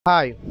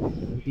High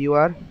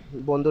viewer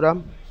বন্ধুরা,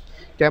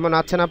 কেমন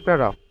আছেন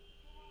আপনারা?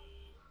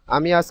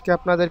 আমি আজকে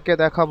আপনাদেরকে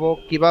দেখাবো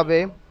কিভাবে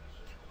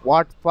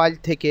ওয়ার্ড ফাইল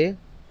থেকে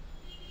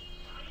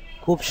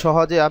খুব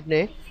সহজে আপনি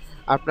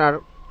আপনার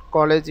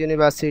কলেজ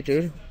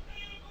ইউনিভার্সিটির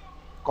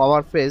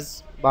কভার পেজ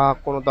বা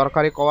কোনো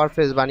দরকারি কভার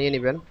পেজ বানিয়ে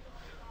নেবেন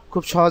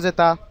খুব সহজে।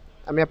 তা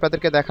আমি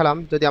আপনাদেরকে দেখালাম।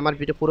 যদি আমার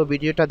পুরো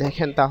ভিডিওটা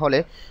দেখেন তাহলে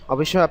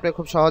অবশ্যই আপনি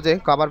খুব সহজে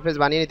কভার পেজ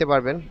বানিয়ে নিতে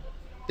পারবেন।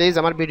 প্লিজ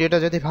আমার ভিডিওটা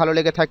যদি ভালো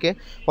লেগে থাকে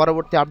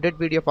পরবর্তী আপডেট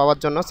ভিডিও পাওয়ার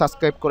জন্য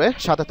সাবস্ক্রাইব করে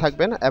সাথে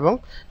থাকবেন এবং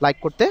লাইক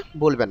করতে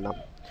ভুলবেন না।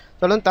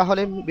 চলুন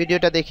তাহলে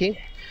ভিডিওটা দেখি।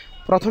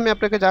 প্রথমে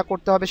আপনাকে যা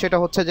করতে হবে সেটা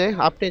হচ্ছে যে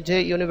আপনি যে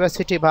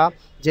ইউনিভার্সিটি বা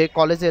যে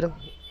কলেজের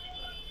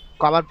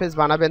কভার পেজ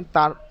বানাবেন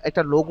তার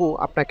একটা লোগো,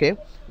 আপনাকে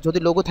যদি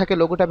লোগো থাকে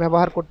লোগোটা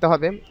ব্যবহার করতে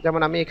হবে।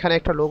 যেমন আমি এখানে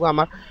একটা লোগো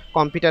আমার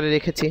কম্পিউটারে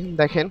রেখেছি,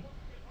 দেখেন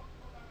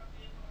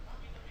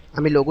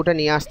আমি লোগোটা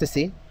নিয়ে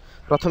আসতেছি।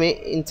 প্রথমে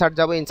ইনসার্ট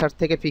যাব, ইনসার্ট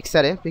থেকে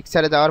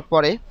পিকচারে যাওয়ার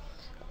পরে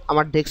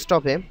আমার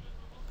ডেস্কটপে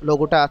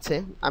লোগোটা আছে,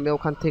 আমি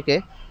ওখান থেকে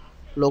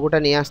লোগোটা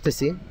নিয়ে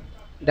আসতেছি।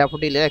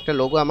 ড্যাফোডিলের একটা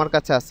লোগো আমার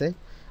কাছে আছে,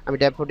 আমি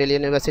ড্যাফোডিল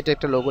ইউনিভার্সিটির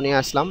একটা লোগো নিয়ে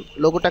আসলাম।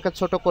 লোগোটাকে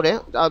ছোট করে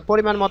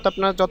পরিমাণ মতো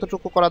আপনার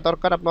যতটুকু করা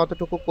দরকার আপনি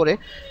অতটুকু করে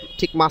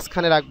ঠিক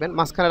মাঝখানে রাখবেন।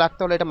 মাঝখানে রাখতে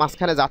হলে এটা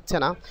মাঝখানে যাচ্ছে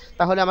না,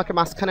 তাহলে আমাকে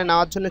মাঝখানে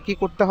নেওয়ার জন্য কি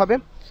করতে হবে,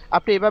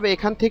 আপনি এভাবে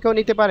এখান থেকেও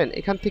নিতে পারেন,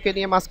 এখান থেকে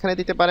নিয়ে মাঝখানে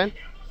দিতে পারেন,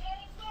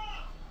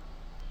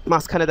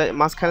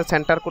 মাঝখানে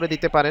সেন্টার করে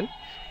দিতে পারেন।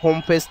 হোম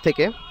পেজ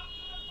থেকে,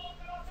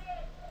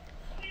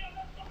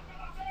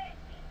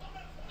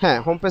 হ্যাঁ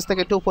হোম পেজ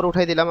থেকে একটু উপরে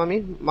উঠাই দিলাম, আমি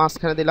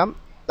মাঝখানে দিলাম।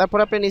 তারপর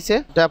আপনি নিচে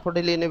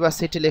ড্যাফোডিল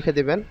ইউনিভার্সিটি লিখে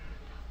দেবেন।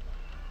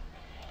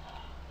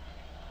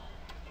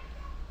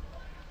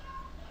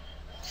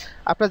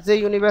 আপনার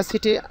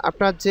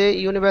যে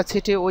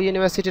ইউনিভার্সিটি ওই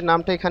ইউনিভার্সিটির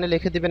নামটা এখানে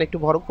লিখে দেবেন একটু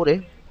বড় করে।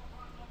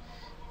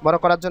 বড়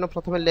করার জন্য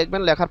প্রথমে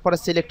লিখবেন, লেখার পরে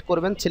সিলেক্ট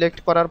করবেন। সিলেক্ট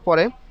করার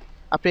পরে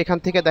আপনি এখান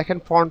থেকে দেখেন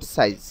ফন্ট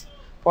সাইজ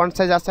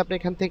আছে, আপনি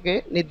এখান থেকে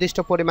নির্দিষ্ট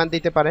পরিমাণ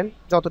দিতে পারেন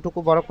যতটুকু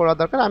বড় করা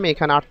দরকার। আমি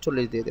এখানে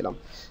 48 দিয়ে দিলাম।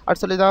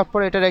 48 দেওয়ার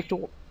পরে এটার একটু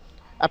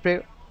আপনি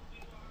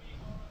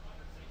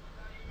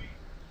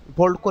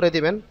বোল্ড করে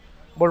দিবেন।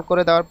 বোল্ড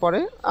করে দেওয়ার পরে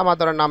আমার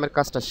ধরেন নামের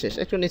কাজটা শেষ।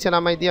 একটু নিচে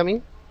নামাই দিই, আমি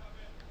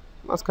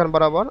মাঝখান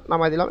বরাবর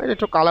নামাই দিলাম। এটা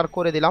একটু কালার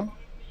করে দিলাম,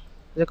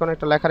 যে কোনো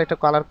একটা লেখার একটু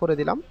কালার করে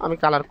দিলাম, আমি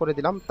কালার করে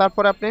দিলাম।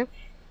 তারপরে আপনি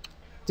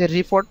যে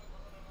রিপোর্ট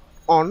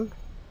অন,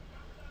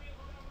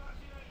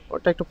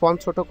 ওটা একটু ফন্ট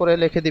ছোট করে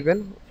লিখে দিবেন।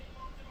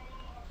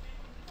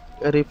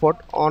 রিপোর্ট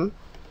অন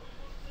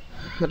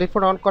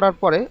করার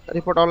পরে,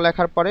 রিপোর্ট অন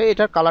লেখার পরে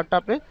এটার কালারটা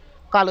আপনি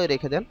কালোই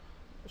রেখে দেন,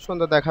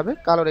 সুন্দর দেখাবে।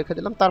 কালো রেখে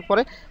দিলাম।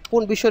 তারপরে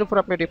কোন বিষয়ের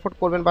উপর আপনি রিপোর্ট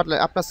করবেন বা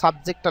আপনার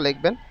সাবজেক্টটা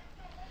লিখবেন।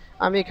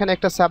 আমি এখানে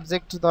একটা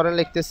সাবজেক্ট ধরেন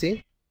লিখতেছি,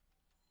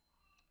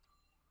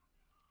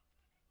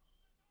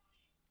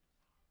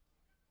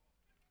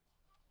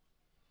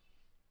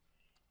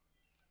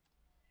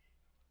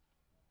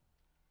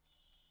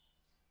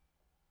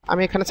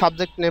 আমি এখানে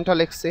সাবজেক্ট নেমটা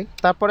লিখছি।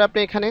 তারপরে আপনি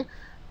এখানে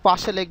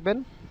পাশে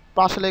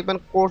লিখবেন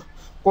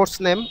কোর্স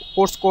নেম,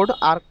 কোর্স কোড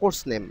আর কোর্স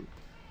নেম।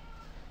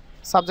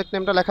 সাবজেক্ট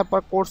নেমটা লেখার পর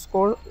কোর্স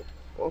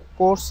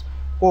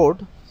কোড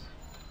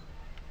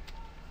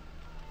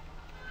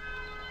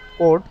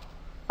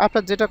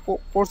আপনার যেটা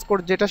কোর্স কোড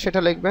যেটা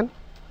সেটা লিখবেন।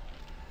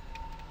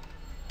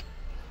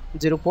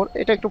 যের উপর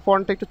এটা একটু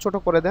ফন্টটা একটু ছোট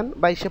করে দেন,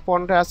 22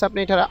 ফন্টে আছে, আপনি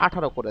এটা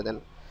 18 করে দেন।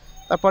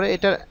 তারপরে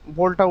এটা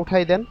বোল্ডটা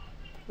উঠাই দেন,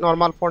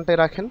 নর্মাল ফন্টে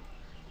রাখেন,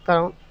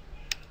 কারণ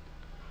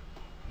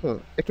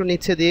একটু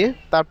নিচে দিয়ে।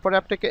 তারপরে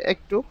আপনাকে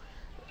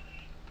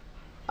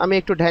আমি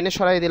একটু ডাইনে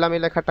সরাই দিলাম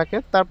এই লেখাটাকে।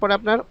 তারপরে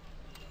আপনার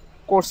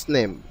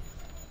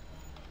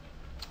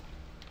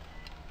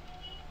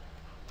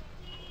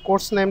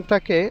কোর্স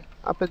নেমটাকে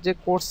আপনি যে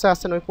কোর্সে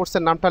আছেন ওই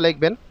কোর্সের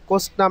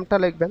নামটা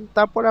লিখবেন।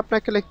 তারপরে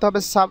আপনাকে লিখতে হবে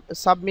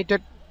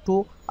submitted to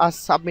R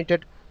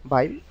submitted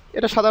by.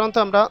 এটা সাধারণত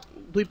আমরা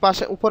দুই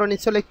পাশে উপরে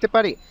নিচে লিখতে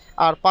পারি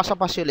আর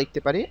পাশাপাশিও লিখতে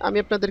পারি। আমি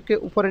আপনাদেরকে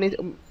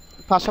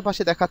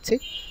পাশাপাশি দেখাচ্ছি।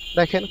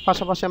 দেখেন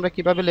পাশাপাশি আমরা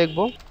কিভাবে লিখব।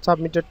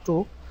 সাবমিটেড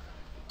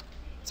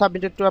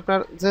টু আপনার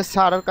যে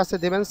স্যারের কাছে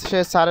দেবেন সে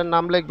স্যারের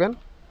নাম লিখবেন।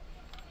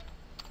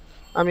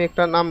 আমি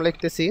একটা নাম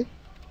লিখতেছি।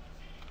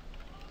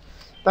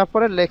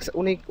 তারপরে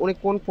উনি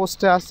কোন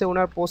পোস্টে আছে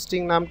ওনার পোস্টিং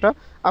নামটা,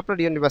 আপনার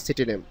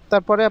ইউনিভার্সিটি নেম।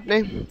 তারপরে আপনি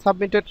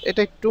সাবমিটেড,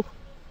 এটা একটু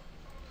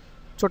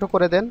ছোট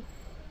করে দেন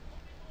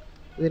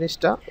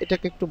জিনিসটা,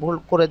 এটাকে একটু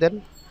বোল্ড করে দেন,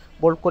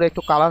 বোল্ড করে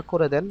একটু কালার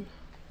করে দেন।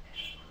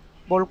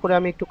 বোল্ড করে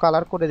আমি একটু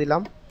কালার করে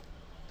দিলাম।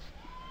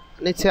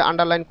 নিচে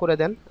আন্ডারলাইন করে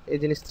দেন, এই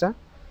জিনিসটা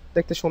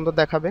দেখতে সুন্দর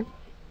দেখাবে,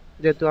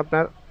 যেহেতু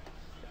আপনার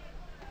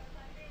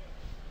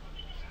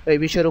এই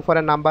বিষয়ের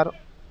উপরে নাম্বার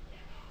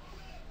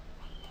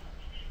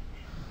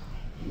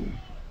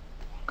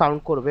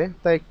কাউন্ট করবে,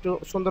 তাই একটু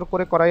সুন্দর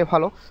করে করাই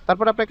ভালো।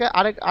 তারপর আপনাকে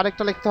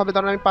আরেকটা লিখতে হবে।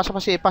 ধরুন আমি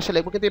পাশাপাশি এই পাশে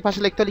লিখবো, কিন্তু এই পাশে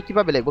লিখতে হলে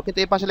কীভাবে লিখবো, কিন্তু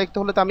এই পাশে লিখতে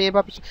হলে তো আমি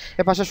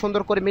এ পাশে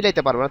সুন্দর করে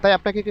মিলাইতে পারবো না। তাই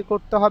আপনাকে কী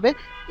করতে হবে,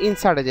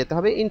 ইনসার্টে যেতে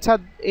হবে।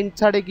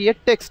 ইনসার্টে গিয়ে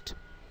টেক্সট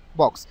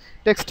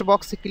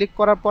বক্সে ক্লিক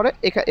করার পরে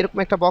এরকম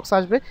একটা বক্স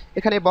আসবে।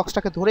 এখানে এই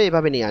বক্সটাকে ধরে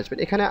এভাবে নিয়ে আসবেন।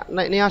 এখানে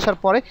নিয়ে আসার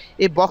পরে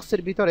এই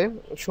বক্সের ভিতরে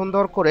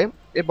সুন্দর করে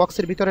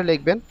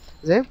লিখবেন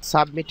যে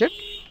সাবমিটেড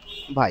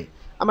বাই।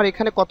 আমার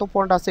এখানে কত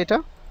ফন্ট আছে, এটা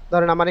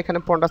ধরেন আমার এখানে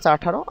ফন্ট আছে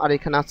 18 আর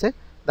এখানে আছে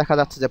দেখা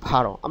যাচ্ছে যে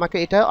 12, আমাকে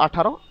এটা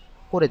 18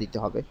 করে দিতে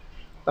হবে।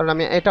 কারণ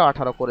আমি এটা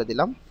 18 করে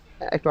দিলাম,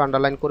 একটু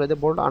আন্ডারলাইন করে দিয়ে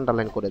বোল্ড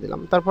আন্ডারলাইন করে দিলাম,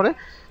 তারপরে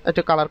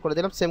একটু কালার করে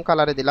দিলাম, সেম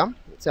কালারে দিলাম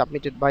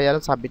submitted by R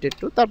submitted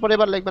to. তারপরে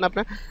এবার লিখবেন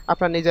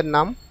আপনার নিজের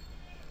নাম,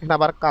 এখানে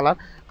আবার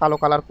কালো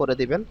কালার করে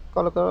দিবেন,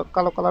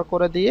 কালো কালার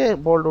করে দিয়ে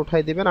বোল্ড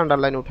উঠাই দিবেন,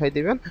 আন্ডারলাইন উঠাই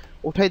দিবেন,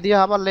 উঠাই দিয়ে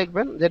আবার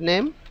লিখবেন যে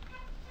নেম,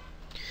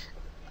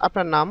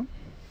 আপনার নাম,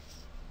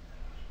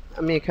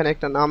 আমি এখানে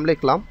একটা নাম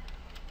লিখলাম।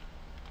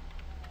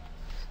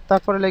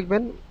 তারপরে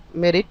লিখবেন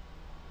মেরিট,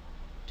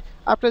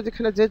 আপনার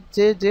যেখানে যে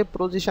যে যে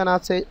পজিশন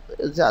আছে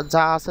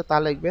যা আছে তা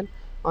লিখবেন।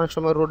 অনেক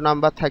সময় রোড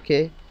নাম্বার থাকে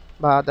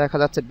বা দেখা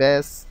যাচ্ছে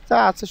ব্যাচ যা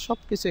আছে সব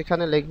কিছু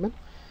এখানে লিখবেন,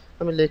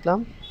 আমি লিখলাম।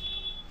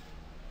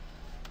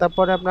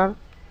 তারপরে আপনার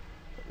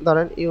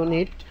ধরেন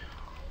ইউনিট,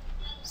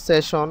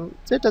 সেশন,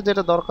 যেটা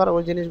যেটা দরকার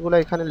ওই জিনিসগুলো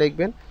এখানে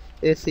লিখবেন।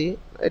 এসি,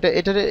 এটা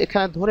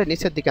এখানে ধরে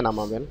নিচের দিকে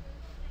নামাবেন,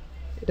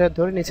 এটা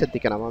ধরে নিচের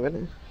দিকে নামাবেন।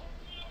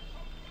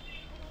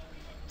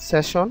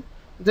 সেশন,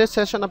 যে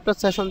সেশন আপনার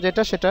সেশন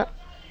যেটা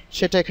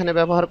সেটা এখানে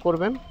ব্যবহার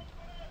করবেন,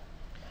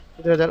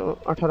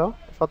 2018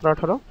 17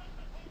 18।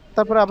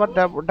 তারপরে আবার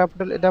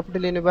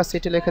ড্যাফোডিল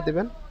ইউনিভার্সিটি লিখে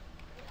দেবেন,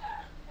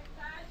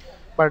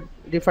 বা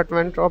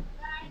ডিপার্টমেন্ট অফ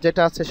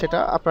যেটা আছে সেটা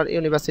আপনার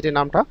ইউনিভার্সিটির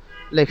নামটা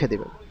লিখে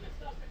দেবেন,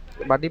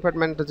 বা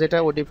ডিপার্টমেন্ট যেটা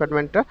ওই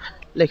ডিপার্টমেন্টটা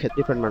লিখে,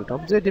 ডিপার্টমেন্ট অফ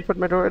যে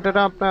ডিপার্টমেন্ট,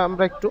 এটা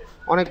আমরা একটু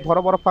অনেক বড়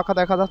বড় ফাঁকা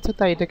দেখা যাচ্ছে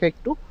তাই এটাকে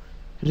একটু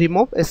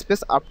রিমুভ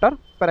স্পেস আফটার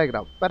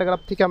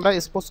প্যারাগ্রাফ থেকে আমরা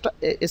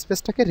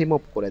স্পেসটাকে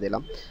রিমুভ করে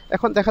দিলাম।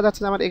 এখন দেখা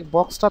যাচ্ছে যে আমার এই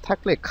বক্সটা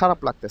থাকলে খারাপ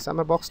লাগতেছে,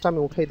 আমার বক্সটা আমি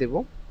উঠাই দেব।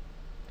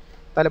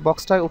 তাহলে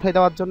বক্সটা উঠাই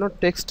দেওয়ার জন্য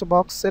টেক্সট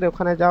বক্সের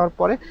ওখানে যাওয়ার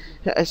পরে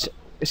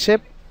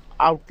শেপ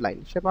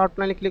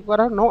আউটলাইনে ক্লিক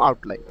করা, নো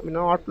আউটলাইন, আমি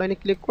নো আউটলাইনে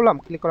ক্লিক করলাম,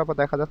 ক্লিক করার পর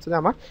দেখা যাচ্ছে যে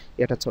আমার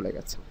এটা চলে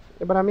গেছে।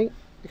 এবার আমি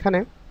এখানে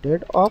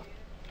ডেট অফ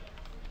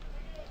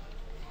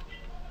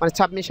মানে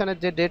সাবমিশনের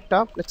যে ডেটটা,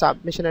 আপনি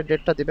সাবমিশনের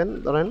ডেটটা দিবেন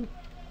ধরেন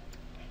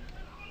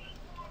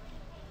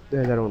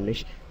 2019।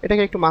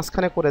 এটাকে একটু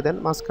মাঝখানে করে দেন,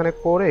 মাঝখানে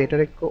করে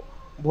এটার একটু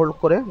বোল্ড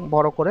করে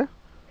বড় করে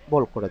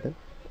বোল্ড করে দেন।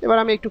 এবার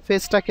আমি একটু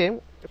ফেসটাকে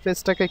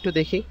একটু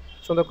দেখি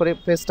সুন্দর করে,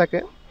 ফেসটাকে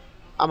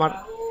আমার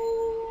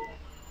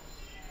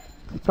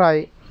প্রায়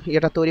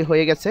এটা তৈরি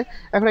হয়ে গেছে।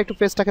 এখন একটু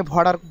ফেসটাকে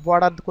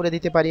বর্ডার করে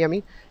দিতে পারি আমি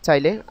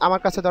চাইলে, আমার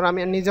কাছে ধরো আমি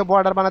নিজে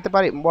বর্ডার বানাতে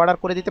পারি, বর্ডার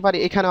করে দিতে পারি,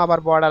 এখানেও আবার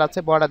বর্ডার আছে,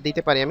 বর্ডার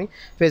দিতে পারি আমি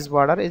ফেস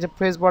বর্ডার। এই যে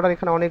ফেস বর্ডার,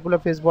 এখানে অনেকগুলো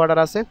ফেস বর্ডার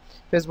আছে,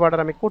 ফেস বর্ডার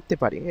আমি করতে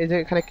পারি। এই যে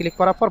এখানে ক্লিক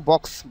করার পর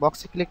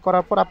বক্সে ক্লিক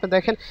করার পর আপনি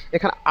দেখেন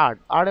এখানে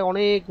আর্টে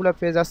অনেকগুলো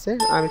পেজ আছে,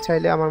 আমি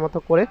চাইলে আমার মতো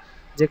করে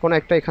যে কোনো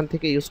একটা এখান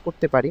থেকে ইউজ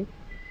করতে পারি,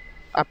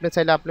 আপনি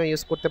চাইলে আপনিও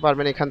ইউজ করতে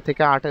পারবেন এখান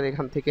থেকে, আর্টের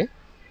এখান থেকে।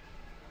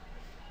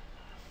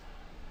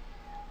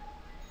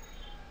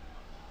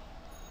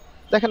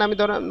 দেখেন আমি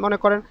ধরেন মনে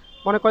করেন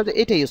যে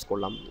এটা ইউজ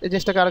করলাম, এই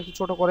জিনিসটাকে আরেকটু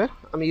ছোট করে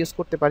আমি ইউজ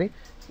করতে পারি।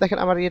 দেখেন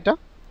আমার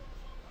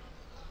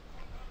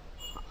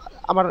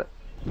আমার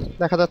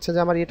দেখা যাচ্ছে যে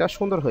আমার এটা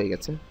সুন্দর হয়ে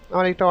গেছে,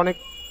 আমার এটা অনেক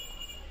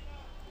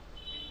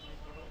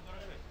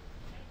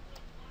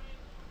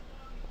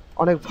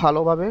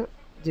ভালোভাবে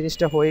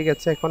জিনিসটা হয়ে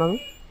গেছে। এখন আমি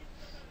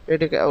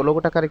এটাকে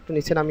লোগোটাকে আরেকটু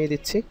নিচে নামিয়ে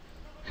দিচ্ছি।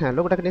 হ্যাঁ,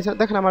 লোগোটাকে নিচে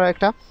দেখেন আমার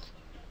একটা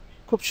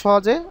খুব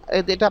সহজে,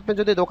 এটা আপনি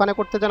যদি দোকানে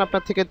করতে যান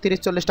আপনার থেকে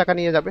 30-40 টাকা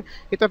নিয়ে যাবে,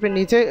 কিন্তু আপনি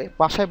নিজে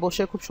বাসায়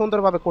বসে খুব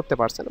সুন্দরভাবে করতে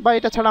পারছেন। বা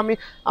এটা ছাড়া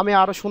আমি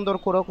আরও সুন্দর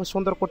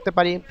করতে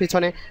পারি,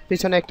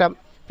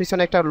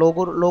 পিছনে একটা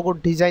লোগোর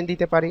ডিজাইন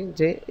দিতে পারি,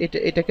 যে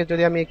এটাকে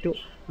যদি আমি একটু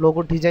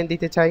লোগোর ডিজাইন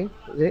দিতে চাই,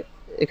 যে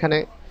এখানে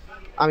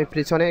আমি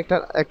পিছনে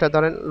একটা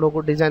ধরেন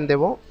লোগোর ডিজাইন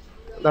দেব,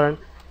 ধরেন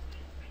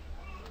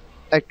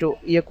একটু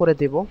ইয়ে করে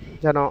দেব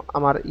যেন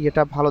আমার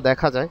ইয়েটা ভালো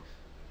দেখা যায়।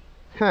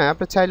 হ্যাঁ,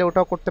 আপনি চাইলে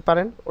ওটাও করতে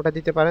পারেন, ওটা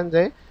দিতে পারেন,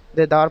 যে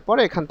দেওয়ার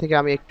পরে এখান থেকে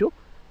আমি একটু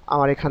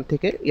এখান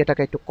থেকে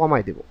এটাকে একটু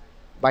কমাই দেব,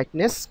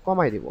 ব্রাইটনেস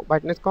কমাই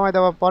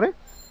দেওয়ার পরে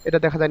এটা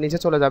দেখা যায় নিচে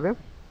চলে যাবে।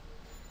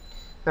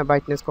 হ্যাঁ,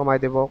 ব্রাইটনেস কমাই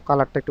দেব,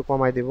 কালারটা একটু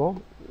কমাই দেব,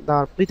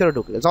 তার ভিতরে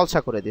ঢুকলে জলসা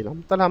করে দিলাম,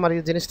 তাহলে আমার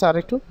এই জিনিসটা আর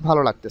একটু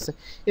ভালো লাগতেছে।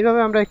 এইভাবে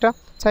আমরা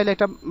চাইলে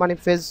একটা মানে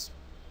পেজ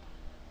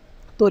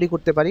তৈরি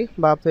করতে পারি,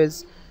 বা পেজ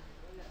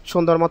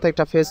সুন্দর মতো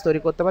একটা পেজ তৈরি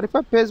করতে পারি, বা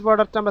পেজ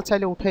বর্ডারটা আমরা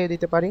চাইলে উঠিয়ে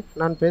দিতে পারি।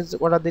 নান পেজ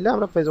বর্ডার দিলে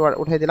আমরা পেজ বর্ডার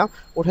উঠিয়ে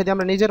দিয়ে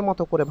আমরা নিজের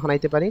মতো করে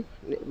বানাইতে পারি।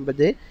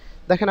 যে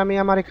দেখেন আমি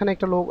আমার এখানে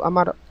একটা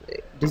আমার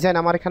ডিজাইন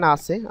আমার এখানে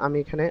আছে, আমি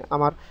এখানে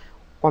আমার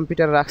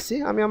কম্পিউটার রাখছি,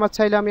 আমি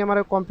চাইলে আমার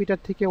কম্পিউটার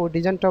থেকে ওই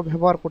ডিজাইনটাও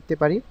ব্যবহার করতে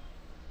পারি।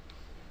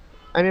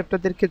 আমি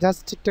আপনাদেরকে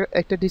জাস্ট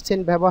একটা ডিজাইন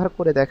ব্যবহার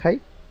করে দেখাই,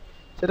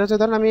 সেটা হচ্ছে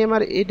ধরেন আমি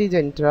আমার এই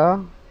ডিজাইনটা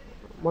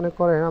মনে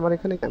করেন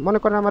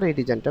আমার এই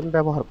ডিজাইনটা আমি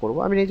ব্যবহার করব,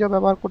 আমি নিজেও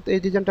এই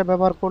ডিজাইনটা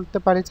ব্যবহার করতে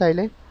পারি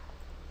চাইলে।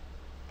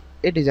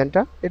 এই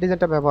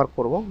ডিজাইনটা ব্যবহার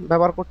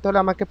করতে হলে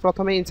আমাকে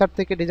প্রথমে ইনসার্ট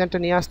থেকে ডিজাইনটা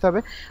নিয়ে আসতে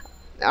হবে,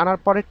 আনার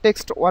পরে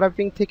টেক্সট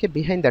ওয়ারপিং থেকে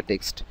বিহাইন্ড দ্য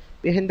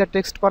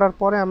টেক্সট করার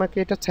পরে আমাকে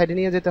এটা সাইডে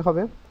নিয়ে যেতে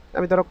হবে।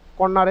 আমি ধরো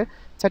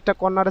চারটা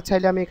কর্নারে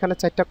চাইলে আমি এখানে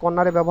 4টা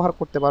কর্নারে ব্যবহার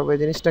করতে পারবো এই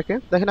জিনিসটাকে।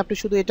 দেখেন আপনি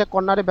শুধু এটা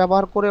কর্নারে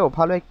ব্যবহার করেও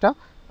ভালো একটা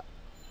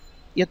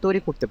ইয়ে তৈরি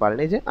করতে পারেন।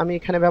 এই যে আমি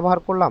এখানে ব্যবহার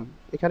করলাম,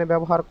 এখানে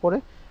ব্যবহার করে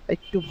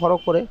একটু বড়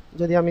করে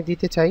যদি আমি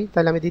দিতে চাই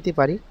তাহলে আমি দিতে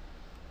পারি।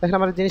 দেখেন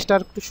আমার জিনিসটা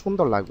আর একটু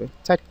সুন্দর লাগবে।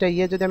 4টা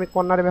ইয়ে যদি আমি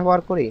কর্নারে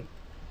ব্যবহার করি,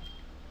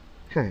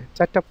 হ্যাঁ,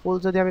 4টা ফুল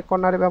যদি আমি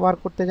কর্নারে ব্যবহার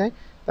করতে যাই,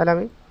 তাহলে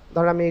আমি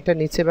ধর আমি এটা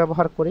নিচে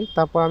ব্যবহার করি,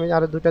 তারপর আমি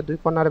আরও 2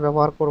 কর্নারে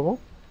ব্যবহার করব।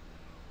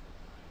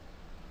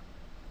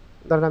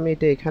 ধরেন আমি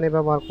এটা এখানে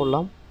ব্যবহার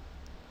করলাম,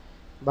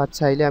 বা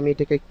চাইলে আমি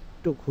এটাকে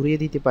একটু ঘুরিয়ে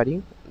দিতে পারি,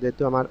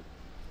 যেহেতু আমার,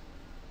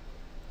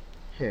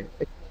 হ্যাঁ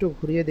একটু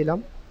ঘুরিয়ে দিলাম।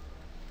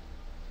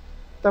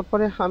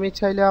 তারপরে আমি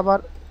চাইলে আবার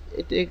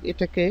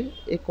এটাকে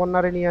এই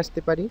কর্নারে নিয়ে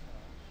আসতে পারি।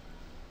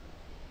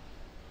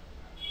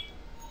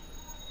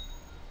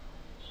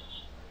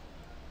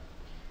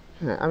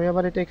 হ্যাঁ, আমি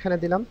আবার এটা এখানে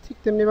দিলাম। ঠিক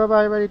তেমনিভাবে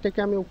আবার এটাকে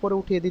আমি উপরে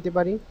উঠিয়ে দিতে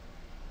পারি।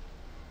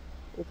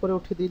 উপরে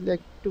উঠিয়ে দিলে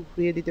একটু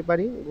ঘুরিয়ে দিতে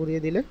পারি,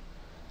 ঘুরিয়ে দিলে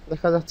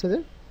দেখা যাচ্ছে যে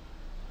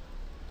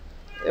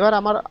এবার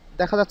আমার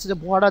দেখা যাচ্ছে যে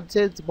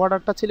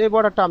বর্ডারটা ছিল, এই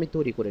বর্ডারটা আমি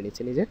তৈরি করে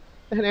নিচ্ছি নিজে।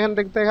 এখান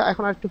থেকে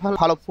এখন আর একটু ভালো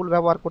ভালো ফুল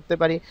ব্যবহার করতে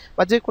পারি,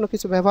 বা যে কোনো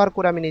কিছু ব্যবহার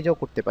করে আমি নিজেও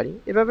করতে পারি।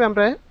 এভাবে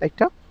আমরা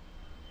একটা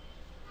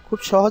খুব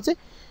সহজে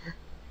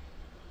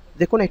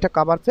যে কোনো একটা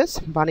কভার পেজ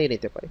বানিয়ে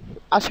নিতে পারি।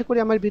 আশা করি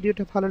আমার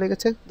ভিডিওটা ভালো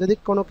লেগেছে। যদি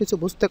কোনো কিছু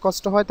বুঝতে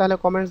কষ্ট হয় তাহলে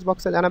কমেন্টস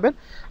বক্সে জানাবেন।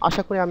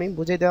 আশা করি আমি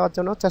বুঝিয়ে দেওয়ার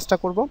জন্য চেষ্টা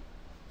করব।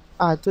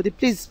 আর যদি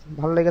প্লিজ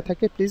ভালো লেগে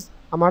থাকে, প্লিজ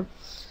আমার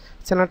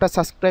চ্যানেলটা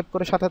সাবস্ক্রাইব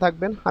করে সাথে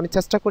থাকবেন। আমি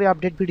চেষ্টা করি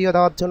আপডেট ভিডিও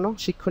দেওয়ার জন্য,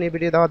 শিক্ষণীয়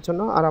ভিডিও দেওয়ার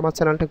জন্য। আর আমার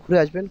চ্যানেলটা ঘুরে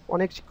আসবেন,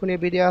 অনেক শিক্ষণীয়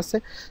ভিডিও আছে।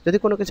 যদি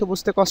কোনো কিছু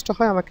বুঝতে কষ্ট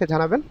হয় আমাকে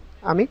জানাবেন,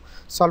 আমি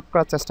সলভ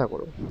করার চেষ্টা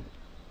করব।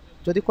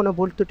 যদি কোনো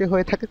ভুল ত্রুটি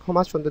হয়ে থাকে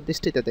ক্ষমা সুন্দর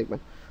দৃষ্টিতে দেখবেন।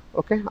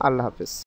 ওকে, আল্লাহ হাফেজ।